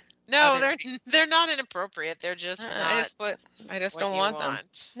 inappropriate. No, Other they're not inappropriate. They're just not is what I just what don't you want them.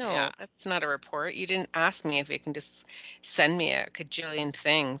 want. Yeah, No, that's not a report. You didn't ask me if you can just send me a cajillion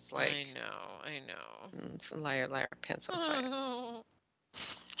things I like know, I know. liar, liar, pencil fight.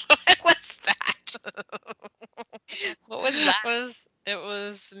 What What was that? What was that? was it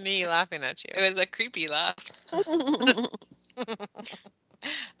was me laughing at you. It was a creepy laugh.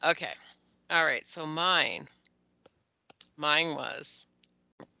 Okay. All right. So mine was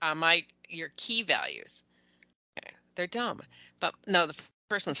my your key values. Okay. They're dumb, but no, the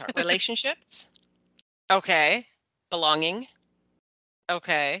first one's hard. Relationships, Okay. belonging,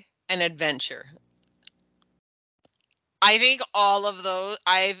 Okay. and adventure. I think all of those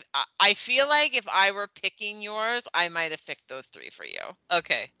I feel like if I were picking yours, I might have picked those 3 for you.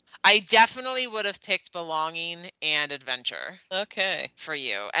 Okay. I definitely would have picked belonging and adventure Okay. for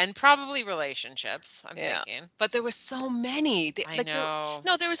you, and probably relationships, I'm Yeah. thinking. But there were so many. I Like there know.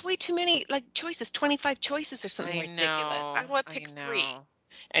 no, there was way too many like choices, 25 choices or something I ridiculous. I know. want to I pick 3. know.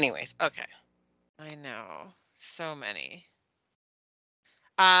 Anyways, okay. I know. So many.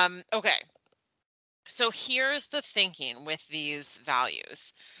 Okay. So here's the thinking with these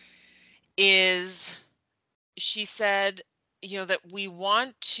values is she said, that we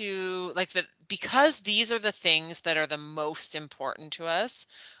want to like that because these are the things that are the most important to us,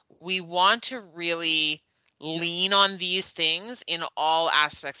 we want to really lean on these things in all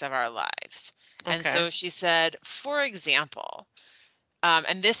aspects of our lives. And Okay. so she said, for example,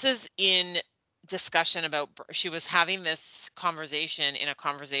 and this is in discussion about, she was having this conversation in a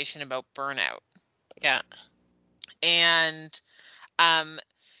conversation about burnout. Yeah. And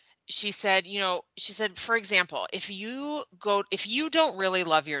she said, for example, if you don't really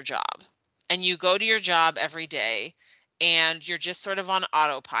love your job and you go to your job every day and you're just sort of on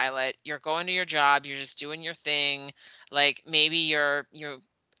autopilot, you're going to your job, you're just doing your thing, like maybe you're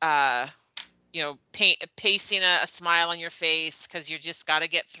uh pasting a smile on your face because you just got to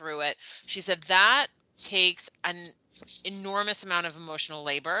get through it. She said that takes an enormous amount of emotional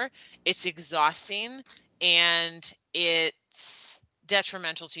labor. It's exhausting and it's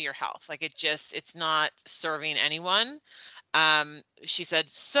detrimental to your health. Like it's not serving anyone. She said,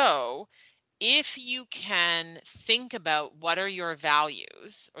 so if you can think about what are your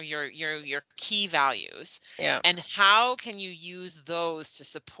values or your key values, Yeah. and how can you use those to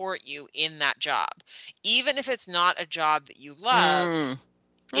support you in that job, even if it's not a job that you love, Mm.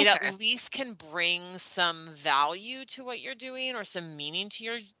 it at Okay. least can bring some value to what you're doing, or some meaning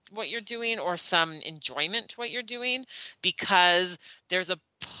to what you're doing, or some enjoyment to what you're doing, because there's a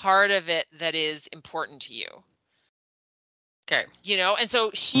part of it that is important to you. Okay. And so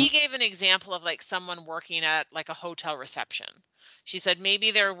Mm. she gave an example of like someone working at like a hotel reception. She said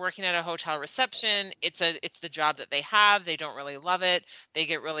maybe they're working at a hotel reception. It's the job that they have. They don't really love it. They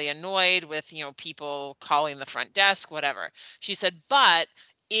get really annoyed with, people calling the front desk, whatever. She said, but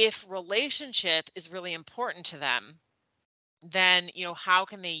if relationship is really important to them, then, how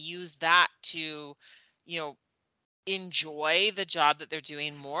can they use that to, you know, enjoy the job that they're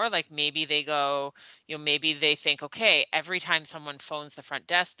doing more? Like maybe they go, maybe they think, okay, every time someone phones the front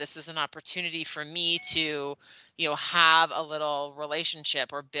desk, this is an opportunity for me to, have a little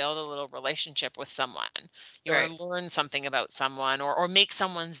relationship, or build a little relationship with someone, or Right. learn something about someone, or make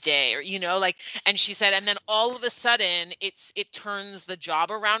someone's day, or, like, and she said, and then all of a sudden it turns the job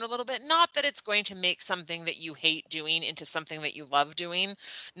around a little bit. Not that it's going to make something that you hate doing into something that you love doing.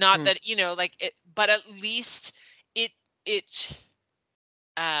 Not Mm. that, like it, but at least it it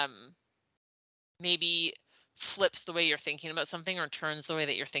um maybe flips the way you're thinking about something, or turns the way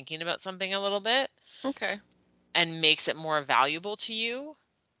that you're thinking about something a little bit, Okay. and makes it more valuable to you,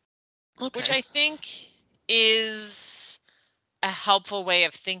 which Okay. I think is a helpful way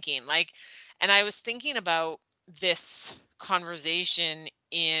of thinking. Like, and I was thinking about this conversation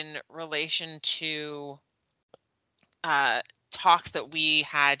in relation to uh talks that we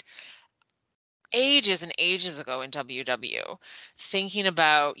had ages and ages ago in WW, thinking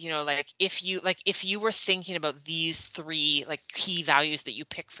about, if you were thinking about these three like key values that you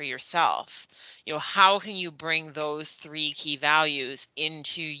pick for yourself, how can you bring those three key values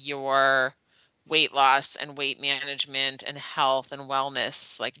into your weight loss and weight management and health and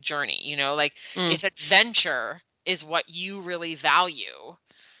wellness like journey? Like, Mm. if adventure is what you really value,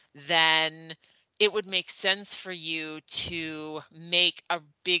 then it would make sense for you to make a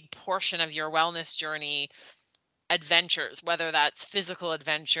big portion of your wellness journey adventures, whether that's physical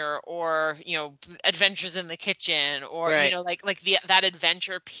adventure, or, adventures in the kitchen, or, Right. that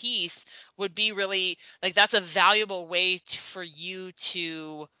adventure piece would be really like, that's a valuable way for you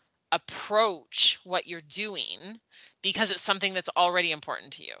to approach what you're doing, because it's something that's already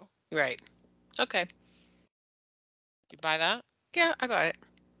important to you. Right. Okay. You buy that? Yeah, I buy it.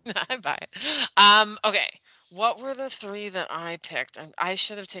 I buy it. Okay. What were the three that I picked? I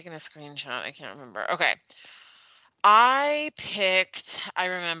should have taken a screenshot. I can't remember. Okay. I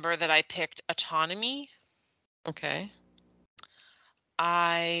remember that I picked autonomy. Okay.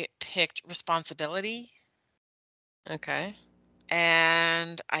 I picked responsibility. Okay.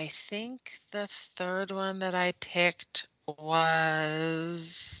 And I think the third one that I picked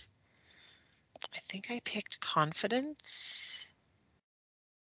was, I think I picked confidence.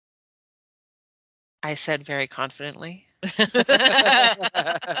 I said very confidently.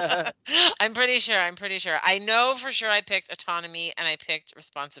 I'm pretty sure. I'm pretty sure. I know for sure I picked autonomy and I picked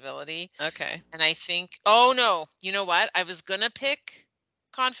responsibility. Okay. And I think, oh no, you know what? I was gonna pick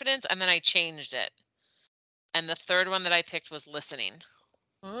confidence and then I changed it. And the third one that I picked was listening.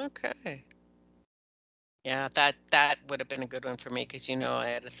 Okay. Yeah, that would have been a good one for me because I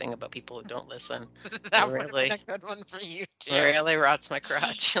had a thing about people who don't listen. It That would have been really, a good one for you too. really rots my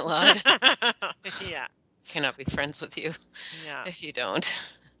crotch a lot. Yeah, Cannot be friends with you yeah, if you don't.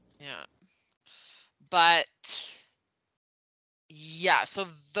 yeah. But yeah, so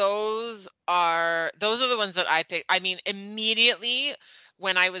those are the ones that I picked. I mean, immediately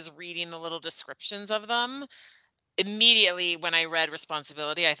when I was reading the little descriptions of them, immediately when I read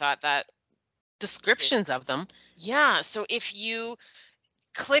responsibility, I thought that Descriptions of this, them. yeah. So if you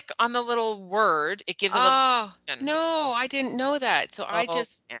click on the little word, it gives a little Oh, description. no, I didn't know that. So I Oh,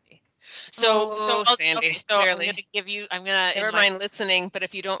 just Sandy. So Oh, Sandy, okay, so I'm clearly. gonna give you, I'm gonna in Never my mind listening, but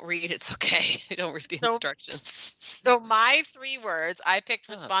if you don't read, it's okay. Don't read the so instructions. so my 3 words, I picked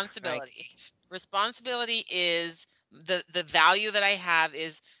Oh, responsibility. crikey. Responsibility is the value that I have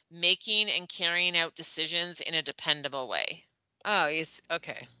is making and carrying out decisions in a dependable way, Oh, yes.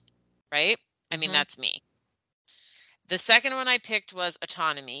 Okay. right? I mean, Mm-hmm. that's me. The second one I picked was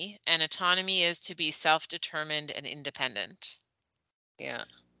autonomy, and autonomy is to be self-determined and independent. Yeah.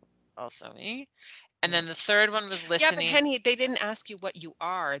 Also me. And Yeah. then the third one was Yeah, but listening. Henny, they didn't ask you what you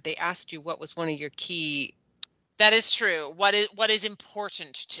are. They asked you what was one of your key That is true. What is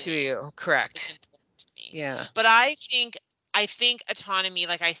important to to me? you. Is Correct. important to me. Yeah. But I think autonomy,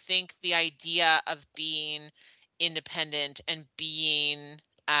 like I think the idea of being independent and being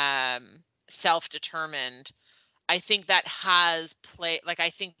self-determined, I think that has I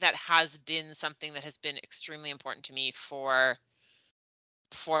think that has been something that has been extremely important to me for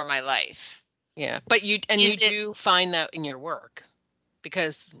my life. Yeah. But you Is it do find that in your work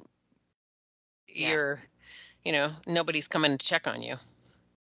because yeah. you're, nobody's coming to check on you.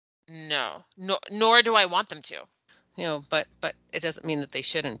 No. No, nor do I want them to. But it doesn't mean that they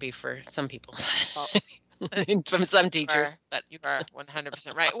shouldn't be for some people. Oh, From some you are teachers, but you are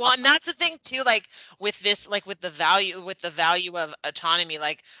 100% right. Well, and that's the thing too, like with this, like with the value of autonomy,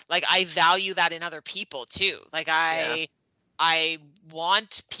 like I value that in other people too. Like yeah. I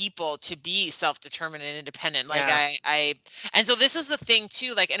want people to be self-determined and independent. Like Yeah. and so this is the thing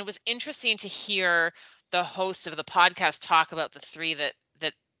too, like, and it was interesting to hear the host of the podcast talk about the three that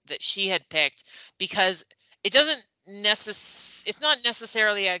she had picked, because it doesn't it's not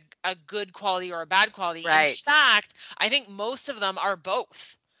necessarily a good quality or a bad quality. In Right. fact, I think most of them are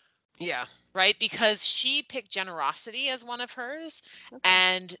both, Yeah. right? Because she picked generosity as one of hers, Okay.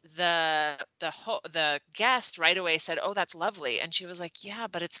 and the guest right away said, "Oh, that's lovely." And she was like, "Yeah,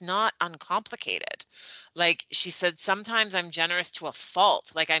 but it's not uncomplicated." Like she said, "Sometimes I'm generous to a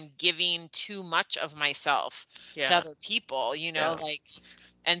fault. Like I'm giving too much of myself to Yeah. other people, Yeah. like."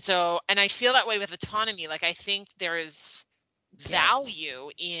 And I feel that way with autonomy. Like I think there is Yes. value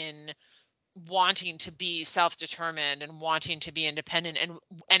in wanting to be self-determined and wanting to be independent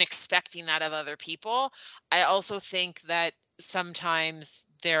and expecting that of other people. I also think that sometimes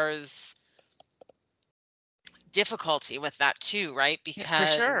there's difficulty with that too, right? Yeah, for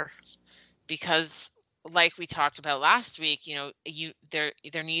sure. Because like we talked about last week,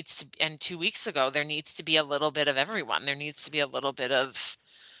 there needs to, and 2 weeks ago, there needs to be a little bit of everyone. There needs to be a little bit of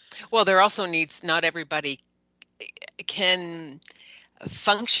Well, there also needs not everybody can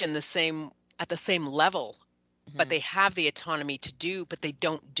function the same at the same level, but Mhm. they have the autonomy to do, but they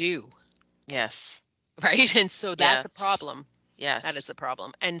don't do, Yes. right? And so that's a Yes. problem. That is a Yes.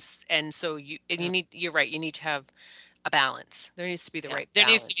 problem. And so Yeah. you're right, you need to have a balance. There needs to be the Yeah. right There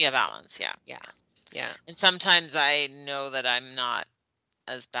needs to be a balance. balance. Yeah. Yeah. Yeah. Yeah. And sometimes I know that I'm not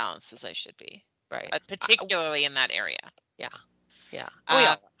as balanced as I should be, Right. particularly in that area. Yeah. Yeah. We Um, all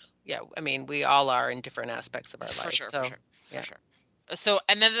are. Yeah. I mean, we all are in different aspects of our for life. sure, for So, sure, for yeah. sure. So,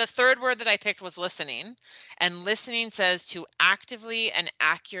 and then the third word that I picked was listening. And listening says to actively and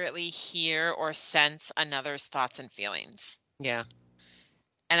accurately hear or sense another's thoughts and feelings. Yeah.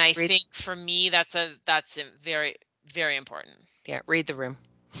 And I Read think for me, that's a very, very important. read the room.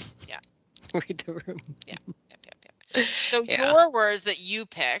 Yeah, Read the room. yeah, yep, yep, yep. So Yeah. your words that you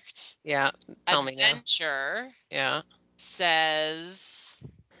picked, Yeah. Tell me now. adventure Yeah. says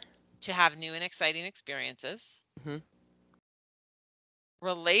to have new and exciting experiences. Hmm.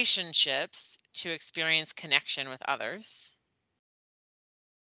 Relationships to experience connection with others.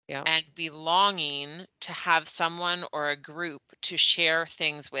 Yeah. And belonging to have someone or a group to share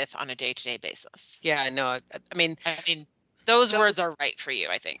things with on a day-to-day basis. Yeah. No, I mean, I mean, those those words are right for you,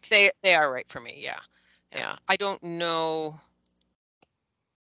 I think. they are right for me. Yeah. Yeah. Yeah. I don't know.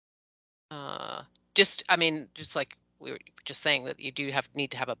 Uh, I mean, just like we were just saying that you do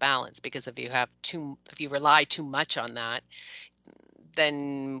need to have a balance because if you rely too much on that,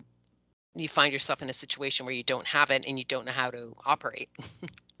 then you find yourself in a situation where you don't have it and you don't know how to operate.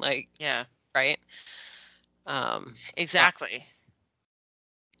 Like, Yeah. right? So, Exactly.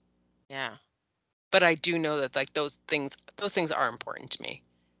 Yeah. but I do know that like those things are important to me,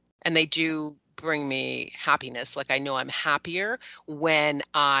 and they Yeah. do bring me happiness. Like I know I'm happier when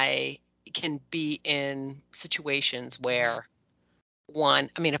I can be in situations Mhm. where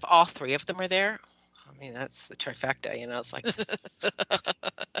I mean, if all three of them are there, I mean, that's the trifecta, it's like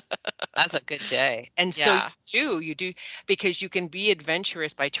that's a good day. And so Yeah. you do, because you can be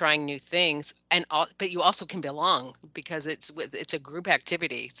adventurous by trying new things, but you also can belong because it's a group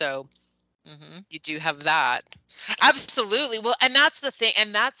activity. So Mhm. You do have that. Absolutely. Well, and that's the thing,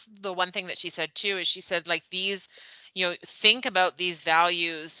 and that's the one thing that she said too, is she said, like, these, think about these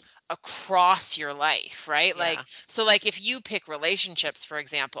values across your life, right? Like, Yeah. so like if you pick relationships, for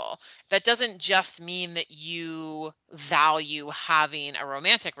example, that doesn't just mean that you value having a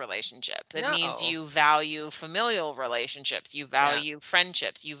romantic relationship. That means No. you value familial relationships, you Yeah. value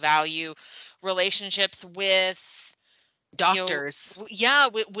friendships, you value relationships with, Doctors, yeah,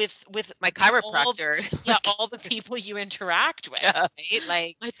 with my all chiropractor. yeah, all the people you interact with, Yeah, right?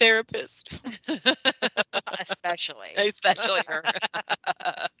 Like, my therapist, especially. especially her.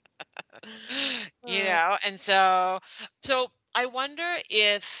 Uh, And so I wonder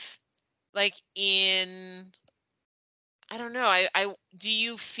if, like, in, I don't know, I do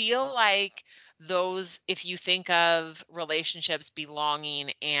you feel like those, if you think of relationships,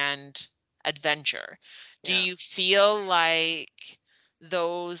 belonging, and adventure, do yeah. you feel like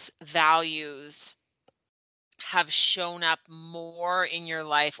those values have shown up more in your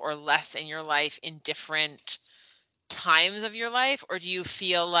life or less in your life in different times of your life? Or do you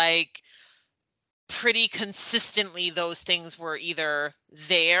feel like pretty consistently those things were either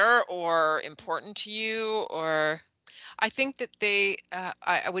there or important to you, or I think that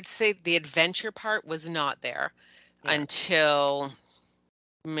I would say the adventure part was not there yeah, until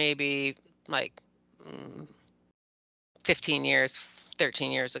maybe like mm, 15 years,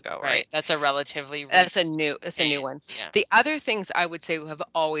 13 years ago, right? right? That's a relatively That's recent a new change. one. Yeah. The other things I would say have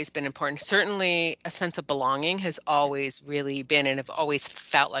always been important. Certainly a sense of belonging has always really been, and I've always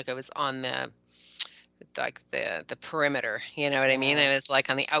felt like I was on the perimeter, you know what I mean? Yeah. It was like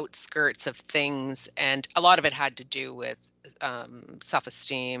on the outskirts of things, and a lot of it had to do with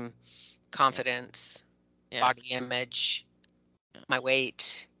self-esteem, Yeah. confidence, Yeah. body image, Yeah. my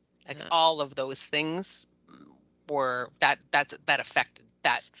weight, like Yeah. all of those things were that affected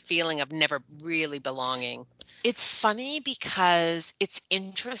that feeling of never really belonging. It's funny because it's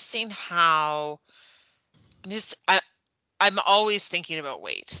interesting how I'm just I'm always thinking about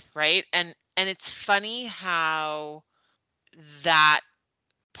weight, right? And it's funny how that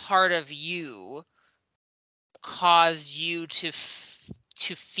part of you caused you to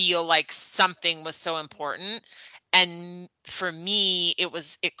feel like something was so important, and for me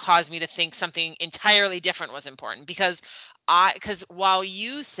it caused me to think something entirely different was important, because while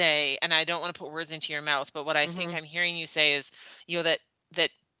you say, and I don't want to put words into your mouth, but what I think Hmm. I'm hearing you say is, that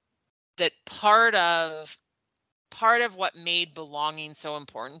that part of what made belonging so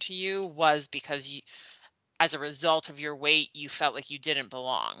important to you was because you, as a result of your weight, you felt like you didn't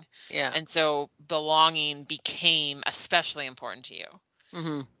belong. Yeah. And so belonging became especially important to you.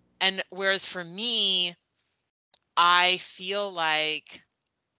 Hmm. And whereas for me, I feel like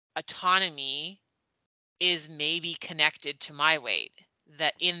autonomy is maybe connected to my weight.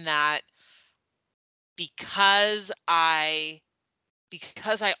 That in that, because I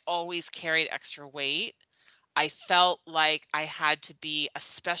because I always carried extra weight, I felt like I had to be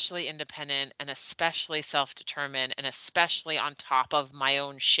especially independent and especially self-determined and especially on top of my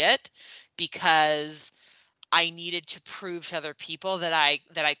own shit, because I needed to prove to other people that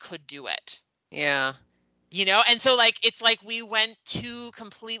I could do it. Yeah. And so, like, it's like we went two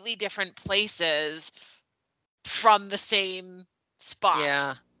completely different places from the same spot.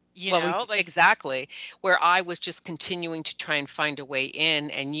 Yeah. Well, Like, exactly, where I was just continuing to try and find a way in,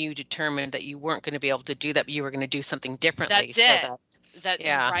 and you determined that you weren't going to be able to do that, but you were going to do something differently. that's So it. that, That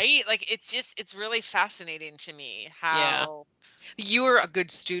yeah, right? Like, it's really fascinating to me yeah. how. You were a good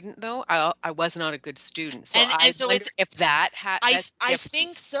student, though. I was not a good student, so And I so wonder it's if that had that's I think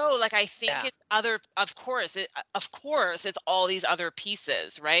difference. so. Like, I think Yeah. it's other, of course it's all these other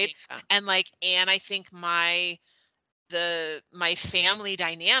pieces, right? Yeah. And I think my family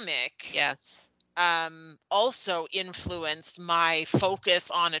dynamic Yes. also influenced my focus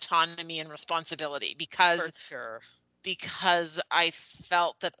on autonomy and responsibility, For because sure. I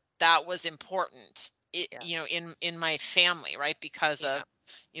felt that that was important, Yes. in my family, right? Yeah.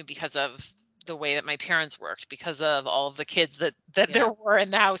 Because of the way that my parents worked, because of all of the kids that Yeah. there were in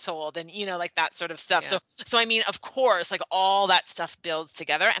the household, and like that sort of stuff. So Yes. so I mean, of course, like, all that stuff builds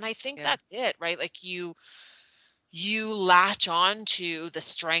together, and I think Yeah. that's it, right? Like, you latch on to the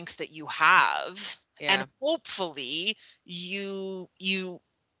strengths that you have, and Yeah. hopefully you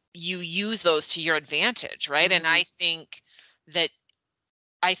you use those to your advantage, right? And Hmm. that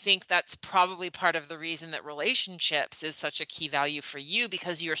I think that's probably part of the reason that relationships is such a key value for you,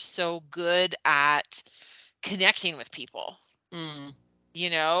 because you're so good at connecting with people, Mm.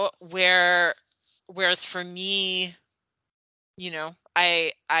 whereas for me,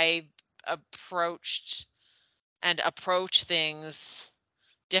 I approach things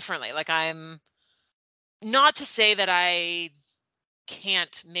differently. Like, I'm not to say that I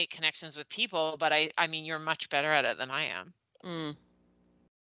can't make connections with people, but I mean, you're much better at it than I am. Mm.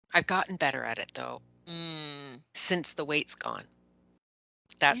 I've gotten better at it though, Mm, since the weight's gone.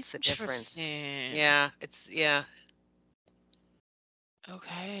 That's the difference. interesting. Yeah, yeah.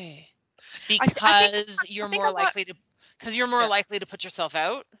 Okay. I th I think Because I you're think more a lot. likely to because you're more Yeah, likely to put yourself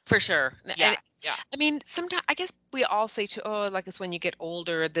out? for sure. And Yeah, yeah. I mean, sometimes I guess we all say to, oh, like it's when you get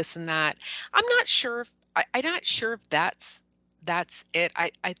older, this and that. I'm not sure if I'm not sure if that's it.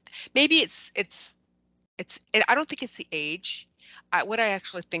 I maybe I don't think it's the age. What I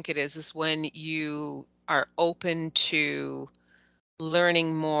actually think it is when you are open to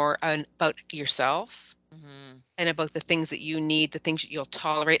learning more about yourself Mhm, and about the things that you need, the things that you'll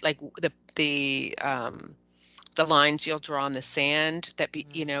tolerate, like the lines you'll draw in the sand that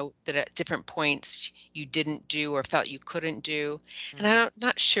mhm, that at different points you didn't do or felt you couldn't do. And mhm. I'm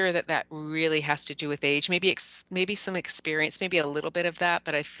not sure that that really has to do with age. Maybe some experience, maybe a little bit of that,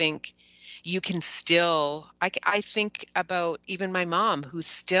 but I think you can still I think about even my mom who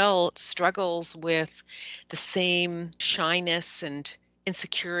still struggles with the same shyness and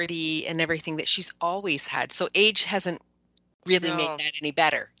insecurity and everything that she's always had. So age hasn't really made No. that any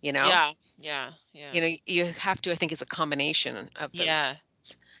better, you know? Yeah, yeah, yeah. You have to, I think, it's a combination of those Yeah,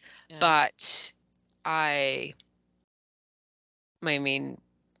 things. yeah. But I I mean,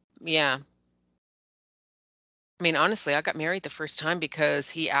 yeah. I mean, honestly, I got married the first time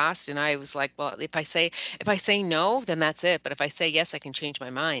because he asked and I was like, well, if I say no, then that's it. But if I say yes, I can change my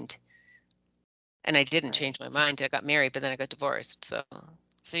mind. And I didn't change my Right. mind. I got married, but then I got divorced. So,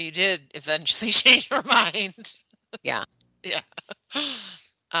 So you did eventually change your mind. yeah. Yeah.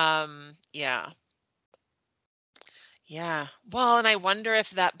 Yeah. Yeah. Well, and I wonder if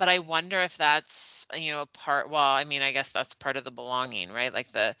that's, part, well, I mean, I guess that's part of the belonging, right?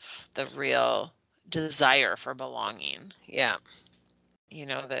 Like the real desire for belonging, Yeah.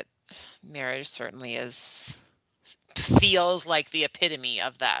 that marriage certainly feels like the epitome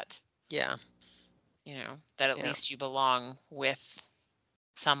of that, Yeah. that at Yeah. least you belong with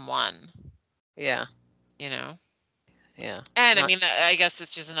someone, Yeah. you know? Yeah. And I Not mean, I guess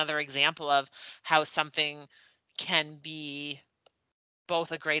it's just another example of how something can be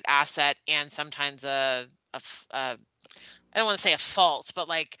both a great asset and sometimes I don't want to say a fault, but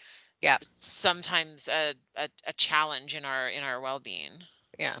like yeah. sometimes a challenge in our well-being.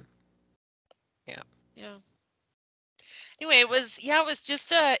 Yeah. Yeah. Yeah. Anyway, it was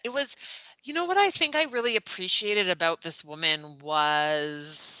just it was, what I think I really appreciated about this woman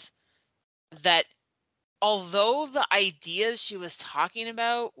was that although the ideas she was talking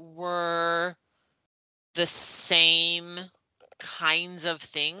about were the same kinds of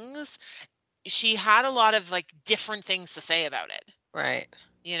things, she had a lot of like different things to say about it, Right.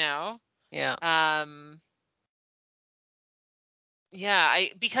 you know? Yeah. Um yeah,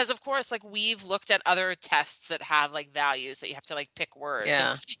 because of course like we've looked at other tests that have like values that you have to like pick words, and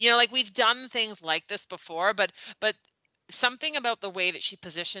Yeah. like we've done things like this before, but something about the way that she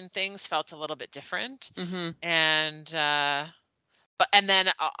positioned things felt a little bit different. Mhm. And but and then,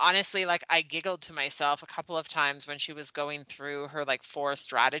 honestly, like, I giggled to myself a couple of times when she was going through her, like, 4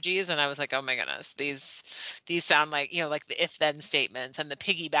 strategies, and I was like, "Oh my goodness, these sound like, like the if-then statements and the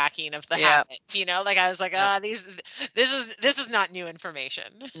piggybacking of the Yeah. habits," Like, I was like, Yeah. "Ah, this is not new information."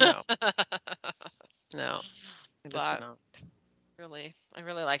 No. No. It is But not. I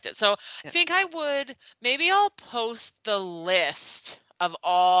really liked it. So, I Yeah. think maybe I'll post the list of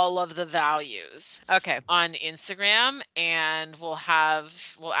all of the values Okay. on Instagram, and we'll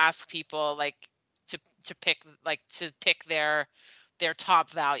ask people like to pick their top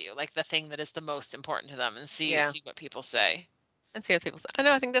value, like the thing that is the most important to them, and Yeah. see what people say. And see what people say. I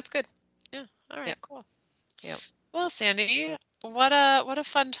know, I think that's good. Yeah. All Yeah. right, cool. Yeah. Well, Sandy, what a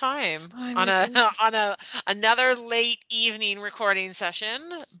fun time Oh on my a goodness. on a another late evening recording session,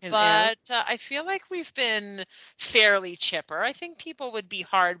 It is. but I feel like we've been fairly chipper. I think people would be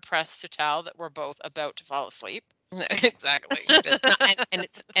hard pressed to tell that we're both about to fall asleep. Exactly. But it's not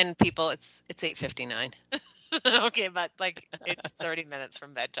and people, it's 8:59. Okay, but like it's 30 minutes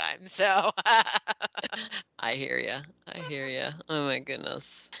from bedtime. So, I hear you. I hear you. Oh my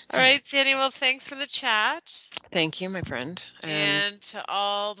goodness. all right, Sandy, well, thanks for the chat. Thank you, my friend. And And to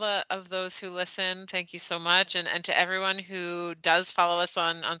all of those who listen, thank you so much. And to everyone who does follow us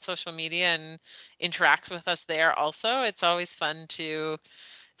on social media and interacts with us there also. It's always fun to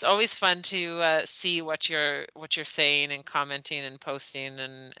see what you're saying and commenting and posting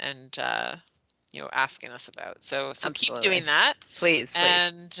and asking us about. So keep absolutely. doing that, Please,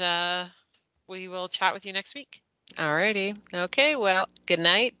 please. and we will chat with you next week. All righty. Okay, well, good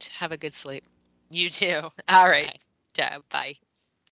night. Have a good sleep. You too. All right. Bye. Bye.